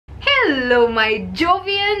Hello my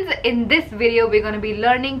Jovians! In this video we're going to be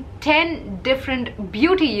learning 10 different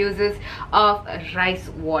beauty uses of rice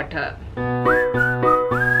water.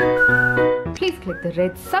 Please click the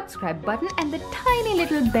red subscribe button and the tiny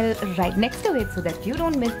little bell right next to it so that you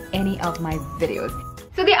don't miss any of my videos.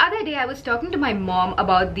 So the other day I was talking to my mom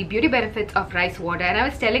about the beauty benefits of rice water, and I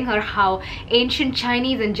was telling her how ancient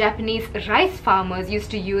Chinese and Japanese rice farmers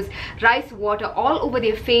used to use rice water all over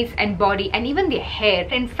their face and body and even their hair.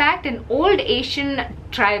 In fact, an old Asian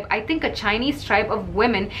tribe, I think a Chinese tribe of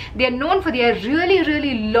women, they are known for their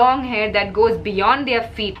really long hair that goes beyond their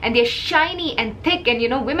feet, and they're shiny and thick, and you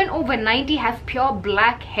know, women over 90 have pure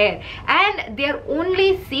black hair and their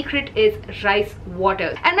only secret is rice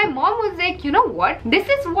water. And my mom was like, you know what, this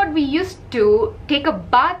is what we used to take a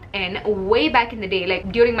bath in way back in the day,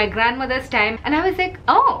 like during my grandmother's time. And I was like,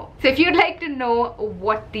 oh, so if you'd like to know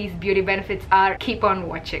what these beauty benefits are, keep on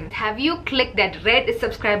watching. Have you clicked that red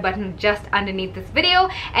subscribe button just underneath this video?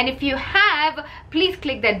 And if you have, please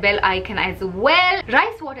click that bell icon as well.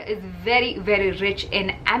 Rice water is very rich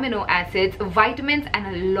in amino acids, vitamins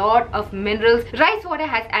and a lot of minerals. Rice water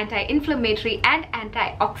has anti-inflammatory and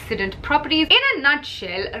antioxidant properties. In a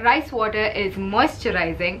nutshell, rice water is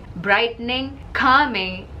moisturizing, brightening,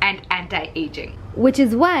 calming and anti-aging. Which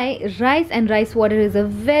is why rice and rice water is a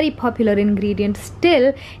very popular ingredient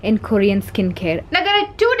still in Korean skincare. Now there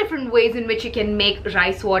are two different ways in which you can make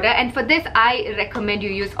rice water, and for this I recommend you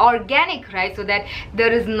use organic rice so that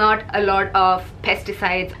there is not a lot of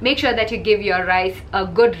pesticides. Make sure that you give your rice a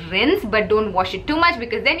good rinse, but don't wash it too much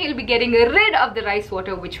because then you'll be getting rid of the rice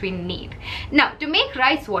water which we need. Now to make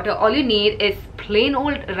rice water, all you need is plain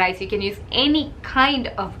old rice. You can use any kind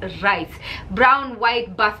of rice, brown,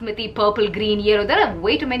 white, basmati, purple, green, yellow. There are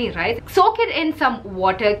way too many rice. Soak it in some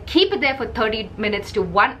water, keep it there for 30 minutes to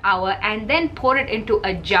 1 hour, and then pour it into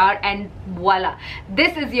a jar, and voila,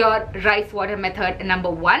 this is your rice water method number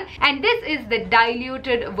 1, and this is the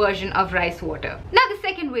diluted version of rice water. Now the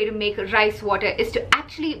second way to make rice water is to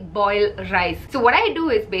actually boil rice. So what I do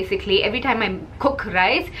is basically every time I cook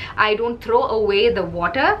rice, I don't throw away the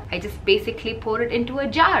water, I just basically pour it into a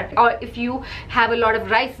jar. Or if you have a lot of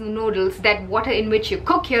rice noodles, that water in which you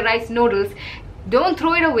cook your rice noodles, don't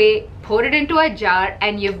throw it away, pour it into a jar,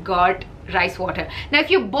 and you've got rice water. Now if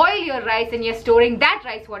you boil your rice and you're storing that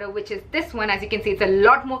rice water, which is this one, as you can see, it's a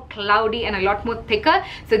lot more cloudy and a lot more thicker,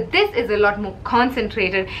 so this is a lot more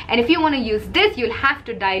concentrated, and if you want to use this, you'll have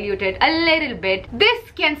to dilute it a little bit.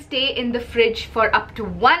 This can stay in the fridge for up to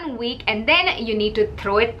 1 week, and then you need to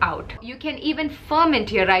throw it out. You can even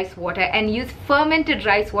ferment your rice water and use fermented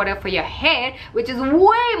rice water for your hair, which is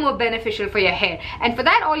way more beneficial for your hair. And for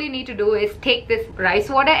that, all you need to do is take this rice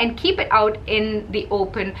water and keep it out in the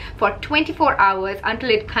open for 24 hours until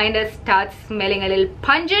it kind of starts smelling a little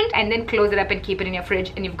pungent, and then close it up and keep it in your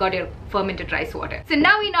fridge, and you've got your fermented rice water. So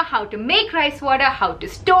now we know how to make rice water, how to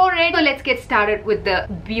store it. So let's get started with the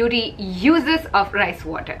beauty uses of rice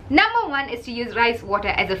water. Number 1 is to use rice water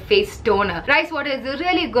as a face toner. Rice water is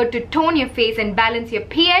really good to tone your face and balance your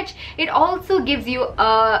pH. It also gives you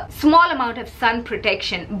a small amount of sun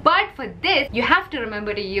protection, but for this you have to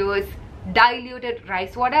remember to use diluted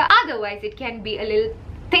rice water, otherwise it can be a little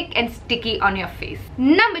thick and sticky on your face.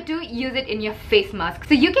 Number 2, use it in your face mask.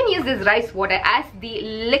 So you can use this rice water as the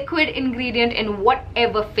liquid ingredient in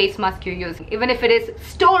whatever face mask you use. Even if it is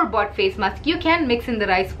store-bought face mask, you can mix in the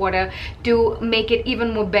rice water to make it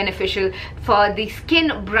even more beneficial for the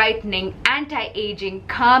skin brightening, anti-aging,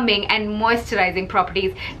 calming and moisturizing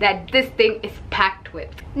properties that this thing is packed with.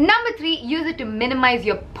 Number 3, use it to minimize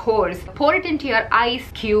your pores. Pour it into your ice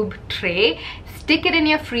cube tray, stick it in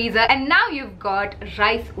your freezer, and now you've got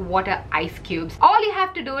rice water ice cubes. All you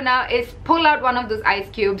have to do now is pull out one of those ice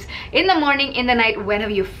cubes in the morning, in the night,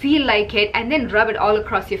 whenever you feel like it, and then rub it all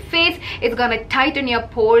across your face. It's gonna tighten your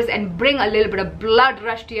pores and bring a little bit of blood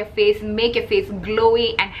rush to your face, make your face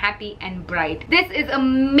glowy and happy and bright. This is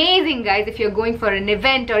amazing, guys, if you're going for an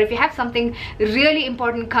event or if you have something really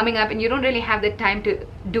important coming up and you don't really have the time to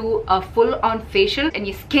do a full-on facial, and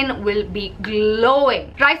your skin will be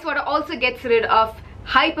glowing. Rice water also gets rid of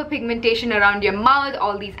hyper-pigmentation around your mouth,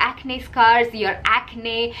 all these acne scars, your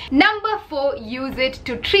acne. Number 4, use it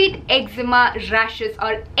to treat eczema, rashes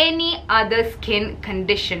or any other skin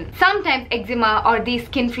condition. Sometimes eczema or these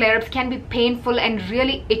skin flare-ups can be painful and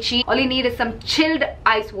really itchy. All you need is some chilled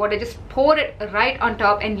ice water. Just pour it right on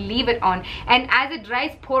top and leave it on, and as it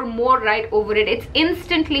dries, pour more right over it. It's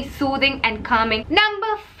instantly soothing and calming.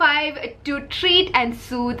 Number 5, to treat and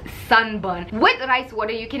soothe sunburn. With rice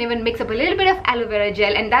water, you can even mix up a little bit of aloe vera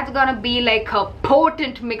vera gel, and that's gonna be like a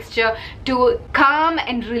potent mixture to calm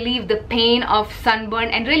and relieve the pain of sunburn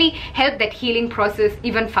and really help that healing process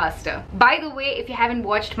even faster. By the way, if you haven't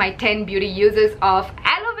watched my 10 beauty uses of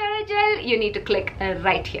aloe vera gel, you need to click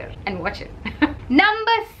right here and watch it.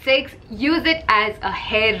 Number 6, use it as a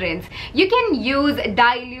hair rinse. You can use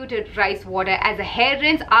diluted rice water as a hair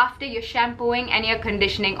rinse after your shampooing and your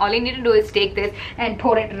conditioning. All you need to do is take this and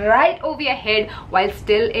pour it right over your head while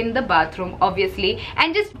still in the bathroom, obviously,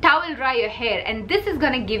 and just towel dry your hair, and this is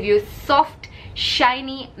gonna give you soft,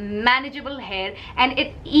 shiny, manageable hair, and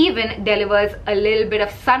it even delivers a little bit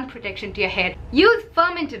of sun protection to your hair. Use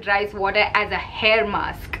fermented rice water as a hair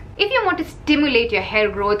mask. If you want to stimulate your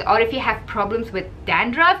hair growth, or if you have problems with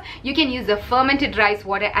dandruff, you can use the fermented rice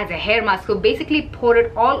water as a hair mask. So basically pour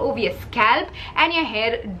it all over your scalp and your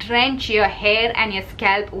hair, drench your hair and your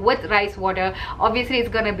scalp with rice water. Obviously it's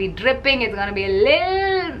gonna be dripping, it's gonna be a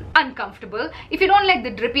little uncomfortable. If you don't like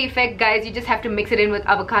the drippy effect, guys, you just have to mix it in with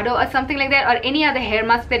avocado or something like that, or any other hair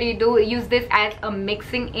mask that you do. Use this as a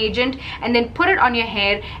mixing agent and then put it on your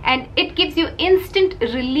hair, and it gives you instant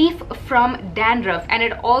relief from dandruff, and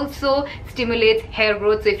it also stimulates hair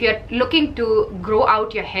growth. So if you're looking to grow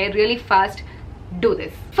out your hair really fast, do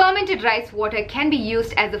this. Fermented rice water can be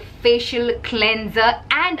used as a facial cleanser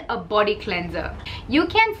and a body cleanser. You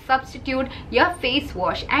can substitute your face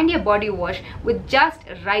wash and your body wash with just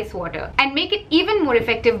rice water and make it even more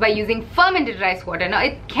effective by using fermented rice water. Now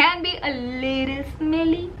it can be a little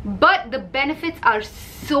smelly, but the benefits are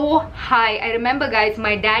so high. I remember, guys,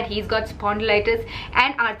 my dad, he's got spondylitis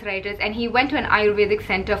and arthritis, and he went to an Ayurvedic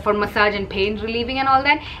center for massage and pain relieving and all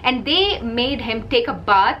that, and they made him take a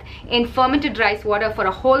bath in fermented rice water for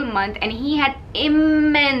a whole month, and he had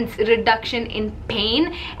immense reduction in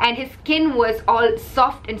pain, and his skin was all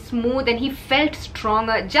soft and smooth, and he felt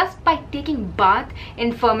stronger just by taking bath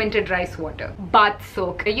in fermented rice water. Bath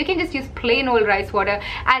soak. You can just use plain old rice water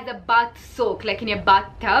as a bath soak, like in your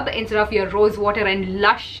bathtub, instead of your rose water and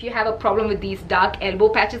lush. You have a problem with these dark elbow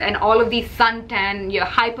patches and all of these suntan, your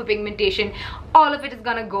hyper-pigmentation, all of it is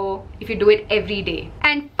gonna go if you do it every day.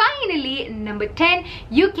 And finally, number 10,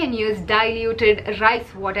 you can use diluted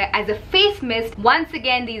rice water as a face mist. Once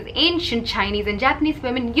again, these ancient Chinese and Japanese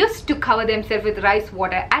women used to cover themselves with rice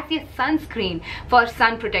water as their sunscreen for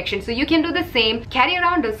sun protection. So you can do the same. Carry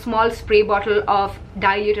around a small spray bottle of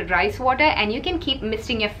diluted rice water, and you can keep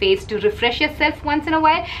misting your face to refresh yourself once in a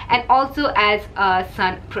while, and also as a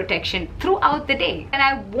sun protection throughout the day. And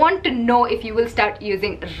I want to know if you will start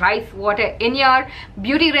using rice water in your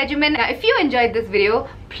beauty regimen. Now, if you enjoyed this video,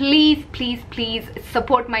 please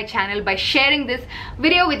support my channel by sharing this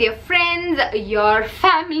video with your friends, your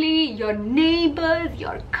family, your neighbors,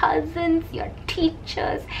 your cousins, your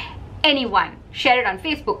teachers, anyone. Share it on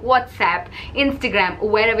Facebook, WhatsApp, Instagram,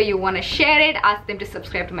 wherever you want to share it. Ask them to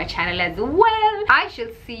subscribe to my channel as well. I shall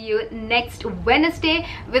see you next Wednesday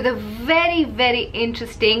with a very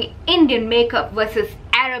interesting Indian makeup versus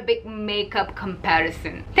Arabic makeup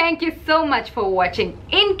comparison. Thank you so much for watching.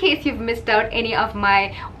 In case you've missed out any of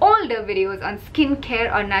my older videos on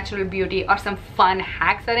skincare or natural beauty or some fun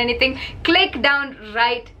hacks or anything, click down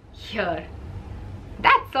right here.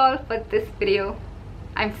 That's all for this video.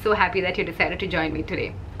 I'm so happy that you decided to join me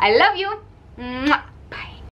today. I love you. Mwah.